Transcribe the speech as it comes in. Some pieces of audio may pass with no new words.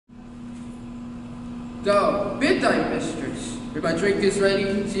Go, bid thy mistress, if my drink is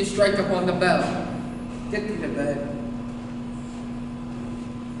ready, she strike upon the bell. Get thee to bed.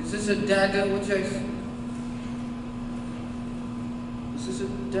 Is this a dagger which I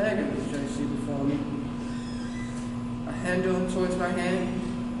see before me? A handle towards my hand?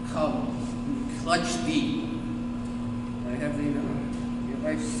 Come, clutch thee. I have thee not, yet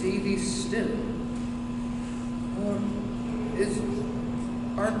I see thee still. Or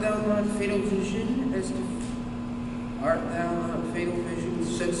art thou not fatal vision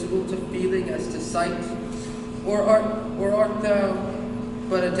sensible to feeling as to sight? Or art thou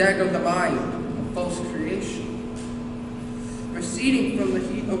but a dagger of the mind, a false creation? Proceeding from the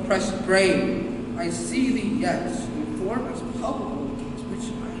heat oppressed brain, I see thee yet, in form as palpable as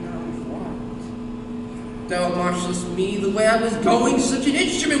which I now want. Thou marshallest me the way I was going, such an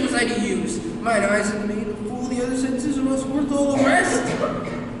instrument was I to use. Mine eyes have made a fool, the other senses are most worth all the rest.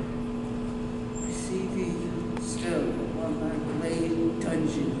 I see thee still upon thy blade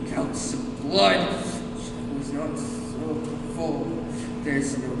dungeon, gouts of blood, which was not so full.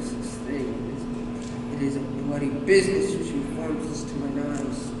 There's no such thing. It is a bloody business which informs us to mine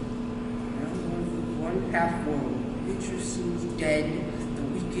eyes. Now one half world, nature seems dead, the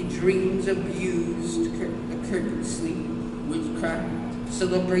wicked dreams abused, the curtain sleep, witchcraft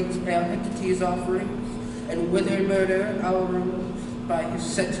celebrates Hecate's offerings, and withered murder our by his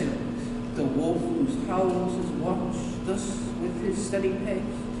sentinel, the wolf whose howls is watched, thus with his steady pace,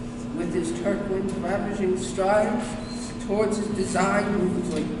 with his turquoise ravaging strides, towards his design moves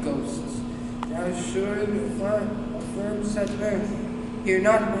like ghosts. Now assured a firm set earth, hear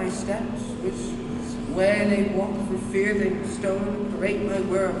not my steps, which where they walk for fear they stone, parade my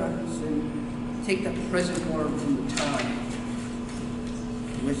whereabouts, and take the present form from the time,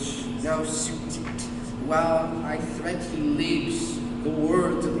 which now suits it. While I threat he lives, the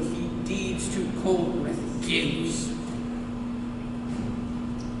words of the heat deeds too cold breath gives.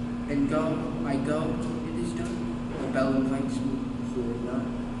 And I go, it is done. The bell invites me, hear it not,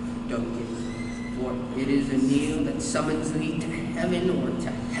 don't give. For it is a knell that summons thee to heaven or to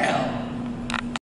hell.